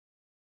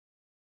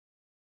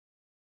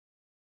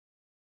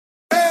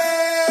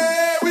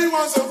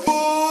want some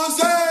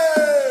pussy.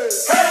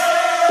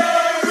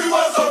 Hey, we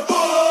want some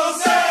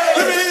pussy.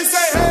 Let me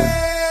say,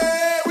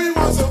 hey, we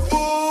want some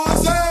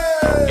pussy.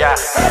 Yeah.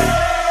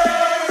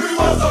 Hey, we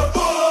want some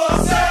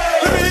pussy.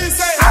 Let me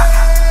say,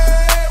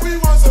 hey, we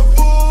want some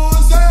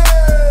pussy.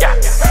 Yeah.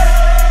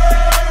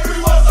 Hey, we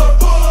want some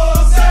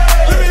pussy.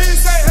 Let me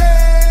say,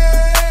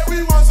 hey, we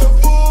want some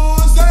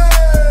pussy.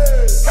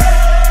 Hey,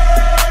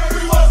 we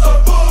want some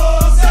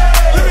pussy.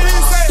 Let me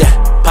say,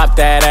 Yeah. Pop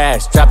that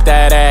ass, drop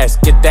that ass,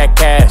 get that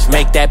cash,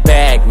 make that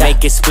bag,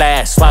 make it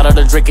splash. Swallow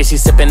the drink and she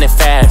sippin' it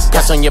fast.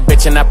 Press on your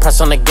bitch and I press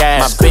on the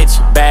gas. My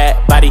bitch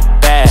bad, body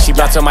bad. She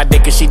bounce on my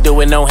dick and she do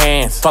it no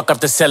hands. Fuck up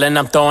the ceiling,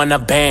 I'm throwing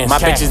up bands. My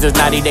bitches is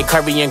naughty, they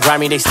curvy and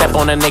grimy. They step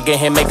on a nigga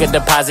and make a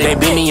deposit. They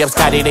beat me up,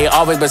 Scotty, they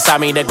always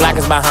beside me. The Glock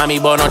is behind me,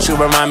 boy, don't you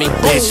remind me.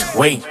 Bitch,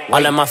 wait,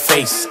 all in my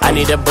face. I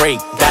need a break,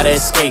 gotta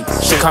escape.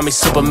 She call me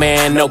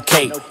Superman, no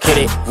cape. Hit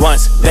it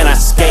once, then I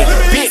skate.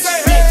 Bitch.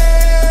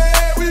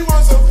 we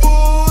want some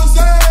pussy.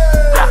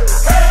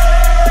 Hey,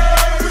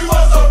 we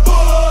want some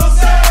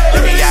pussy.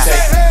 Let me say,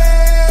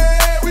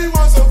 hey, we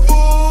want some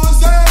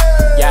pussy.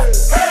 Yeah.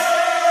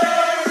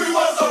 Hey, we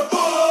want some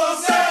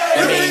pussy.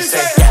 Let me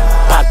say,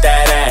 yeah. Pop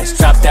that ass,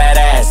 drop that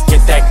ass,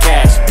 get that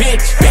cash,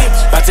 bitch,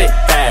 bitch. Bounce it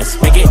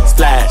fast, make it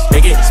splash, bitch.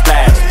 Make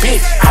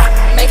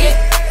it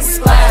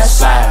splash,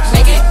 Splash.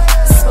 make it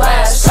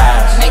splash,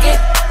 Splash. make it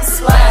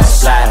splash,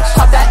 Splash.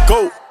 pop that.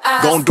 Go.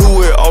 Gon'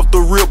 do it off the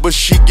rip, but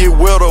she get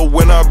wetter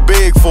when I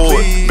beg for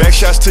it. Back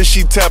shots till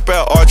she tap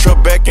out, arch her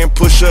back and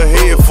push her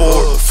head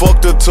forward.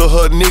 Fucked her to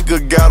her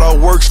nigga, got her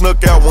work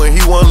snuck out when he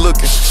wasn't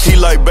looking. He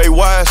like, babe,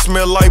 why I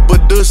smell like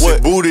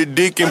Badussy? Booty,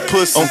 dick, and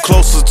pussy. I'm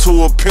closer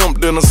to a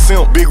pimp than a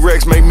simp. Big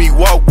racks make me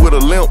walk with a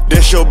limp.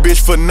 That's your bitch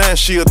for 9,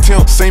 she a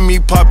temp. See me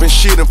poppin'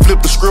 shit and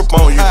flip the script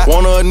on you.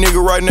 Want her a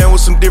nigga right now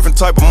with some different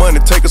type of money.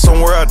 Take her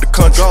somewhere out the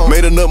country.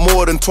 Made her nut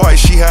more than twice,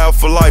 she high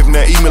for life.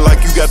 Now eat me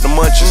like you got the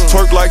munchies.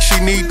 Twerk like she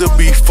need to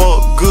be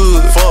fuck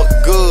good.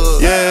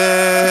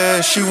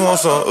 Yeah, she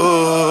wants some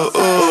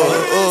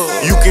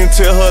You can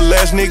tell her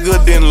last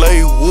nigga didn't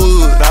lay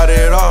wood. Not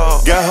at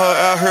all. Got her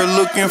out here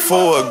looking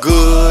for a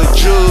good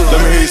judge.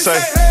 Let me hear you say,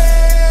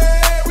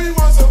 Hey, we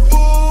want some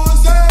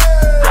pussy.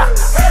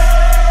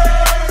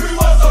 Hey, we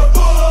want some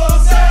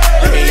pussy.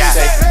 Let me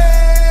say,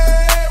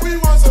 Hey, we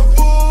want some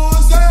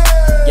pussy.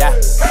 yeah.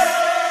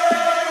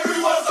 Hey,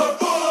 we want some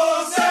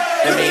pussy.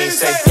 Let me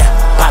say,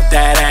 yeah. Pop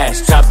that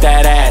ass, drop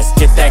that ass,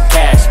 get that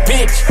cash,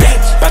 bitch.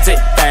 Bounce it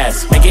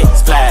fast, make it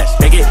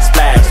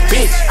splash,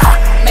 bitch.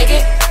 Make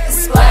it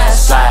splash,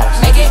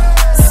 Splash. make it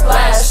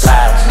splash,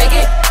 Splash. make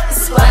it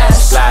splash,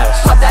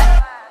 Splash. pop that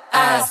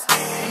ass.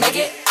 Make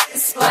it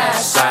splash,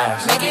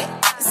 Splash. make it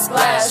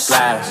splash,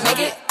 Splash. make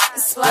it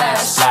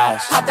splash,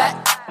 Splash. pop that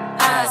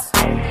ass.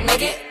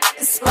 Make it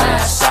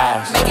splash,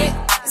 Splash. make it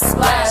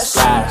splash,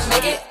 Splash.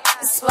 make it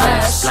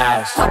splash,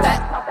 Splash. pop that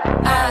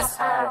ass.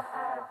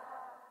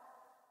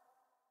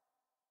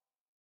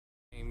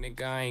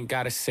 Nigga, I ain't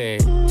gotta say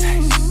it.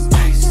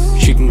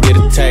 Taste. She can get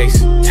a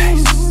taste.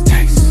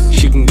 Taste.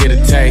 She can get a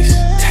taste.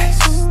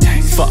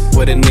 Taste. Fuck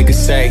what a nigga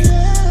say.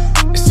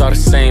 It's all the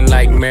same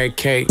like Mary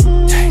Kate.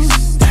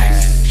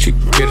 Taste. She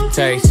can get a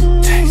taste.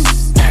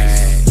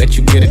 Taste. Let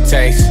you get a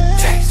taste.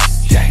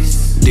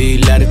 Taste. Do you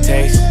love the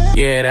taste?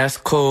 Yeah, that's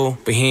cool,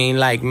 but he ain't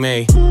like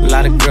me. A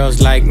lot of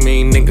girls like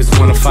me, niggas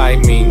wanna fight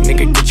me.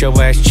 Nigga, get your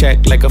ass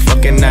checked like a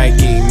fucking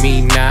Nike.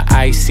 Me not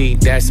icy,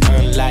 that's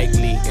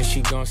unlikely. And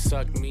she gon'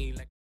 suck me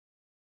like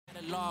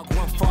log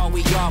one fall,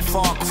 we all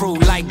fall crew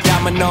like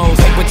dominoes.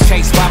 Paper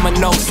chase by my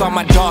notes, all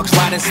my dogs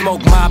riding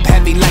smoke, mob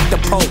heavy like the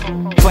Pope.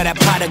 For that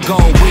pot of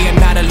gold, we are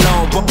not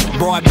alone.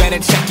 Boy, better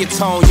check your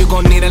tone, you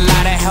gon' need a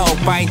lot of help.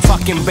 I ain't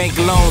talking bank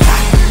loans.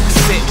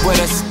 Sit with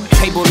us,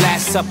 table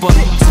last supper,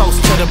 toast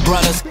to the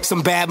brothers,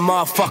 some bad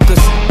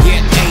motherfuckers. Yeah,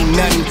 ain't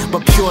nothing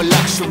but pure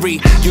luxury.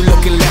 You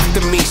looking left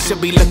of me,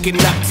 should be looking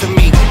up to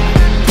me.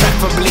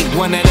 Preferably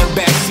one of the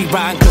best, she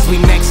riding cause we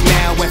next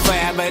now, and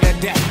forever to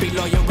death, be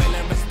loyal.